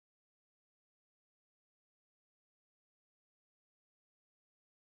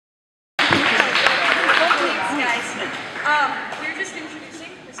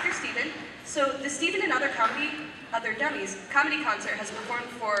Dummies comedy concert has performed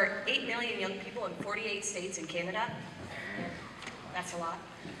for 8 million young people in 48 states in Canada. That's a lot.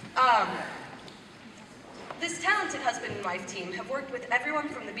 This talented husband and wife team have worked with everyone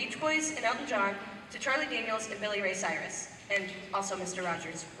from the Beach Boys and Elton John to Charlie Daniels and Billy Ray Cyrus, and also Mr.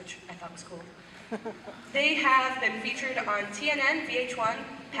 Rogers, which I thought was cool. They have been featured on TNN, VH1,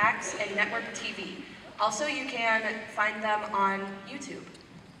 PAX, and Network TV. Also, you can find them on YouTube.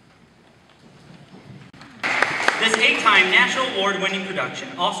 This 8-time national award-winning production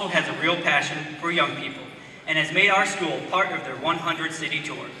also has a real passion for young people and has made our school part of their 100-city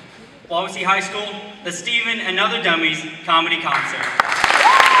tour. Wallasey High School, the Stephen and Other Dummies Comedy Concert.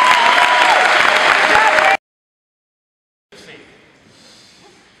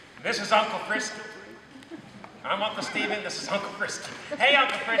 This is Uncle Frisky. I'm Uncle Stephen, this is Uncle Frisky. Hey,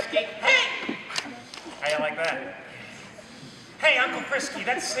 Uncle Frisky, hey! How you like that? Hey, Uncle Frisky,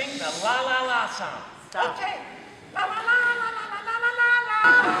 let's sing the La La La song. Stop. Okay. La La La La La La La La La.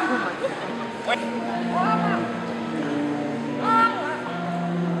 Wait. La La. La La.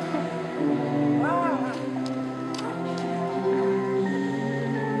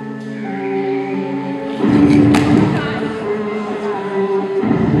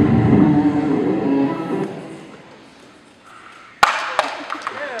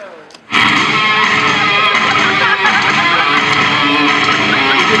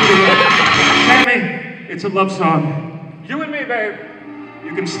 It's a love song. You and me, babe.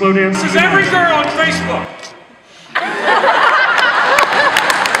 You can slow dance. This is every girl on Facebook.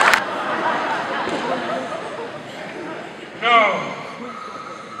 No.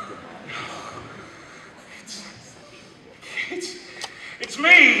 It's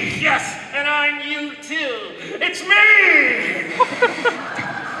me. Yes, and I'm you too. It's me.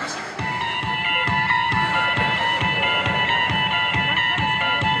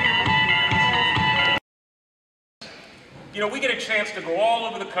 You know, we get a chance to go all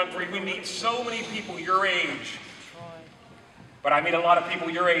over the country. We meet so many people your age. But I meet a lot of people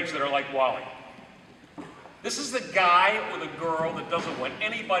your age that are like Wally. This is the guy or the girl that doesn't want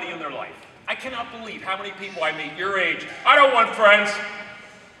anybody in their life. I cannot believe how many people I meet your age. I don't want friends.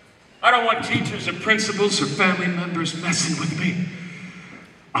 I don't want teachers or principals or family members messing with me.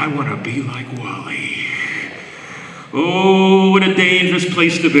 I want to be like Wally. Oh, what a dangerous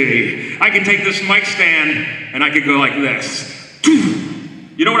place to be. I could take this mic stand and I could go like this.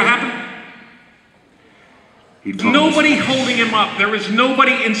 You know what happened? Nobody holding him up. There is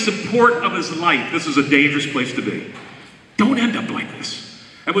nobody in support of his life. This is a dangerous place to be. Don't end up like this.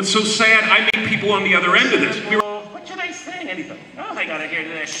 And what's so sad, I meet people on the other end of this. What should I say? Anything? Oh, I gotta hear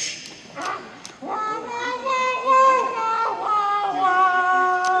this.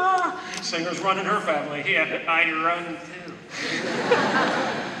 Singer's running her family. Yeah, I run too.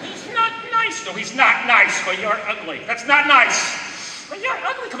 He's not nice. No, he's not nice, but you're ugly. That's not nice. But you're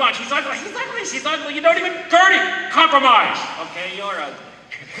ugly. Come on, she's ugly. He's ugly. She's ugly. You don't even dirty. Compromise. Okay, you're ugly.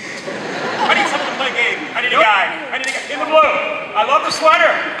 I need someone to play a game. I need a guy. I need a guy. In the blue. I love the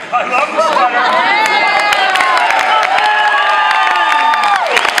sweater. I love the sweater.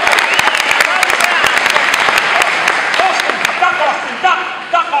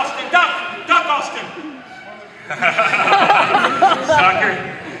 Soccer.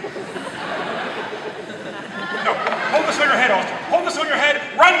 No, hold this on your head, Austin. Hold this on your head.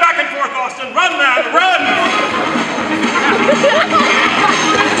 Run back and forth, Austin. Run, man, run!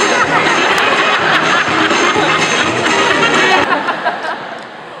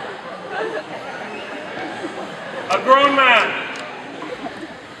 A grown man.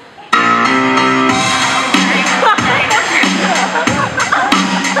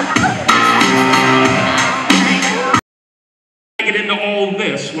 Into all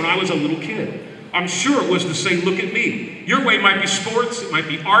this when I was a little kid. I'm sure it was to say, look at me. Your way might be sports, it might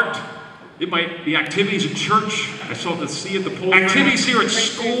be art, it might be activities at church. I saw the sea at the pole. Activities here at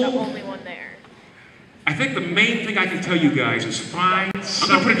school. The only one there. I think the main thing I can tell you guys is find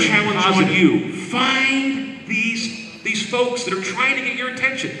something. I'm going to put a challenge on you. Find these folks that are trying to get your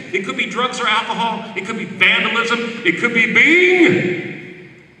attention. It could be drugs or alcohol. It could be vandalism. It could be being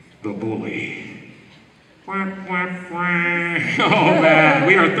the bully. Oh man,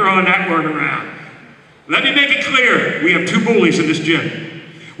 we are throwing that word around. Let me make it clear. We have two bullies in this gym.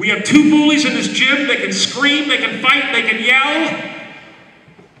 We have two bullies in this gym. They can scream, they can fight, they can yell.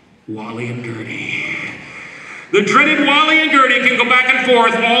 Wally and Gertie. The dreaded Wally and Gertie can go back and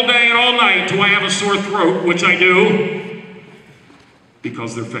forth all day and all night till I have a sore throat, which I do,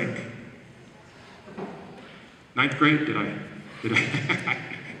 because they're fake. 9th grade, did I?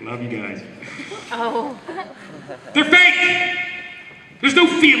 Love you guys. Oh. They're fake! There's no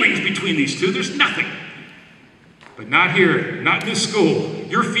feelings between these two. There's nothing. But not here, not in this school.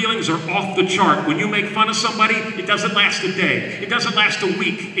 Your feelings are off the chart. When you make fun of somebody, it doesn't last a day. It doesn't last a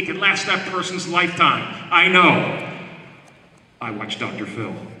week. It can last that person's lifetime. I know. I watch Dr.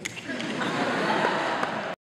 Phil.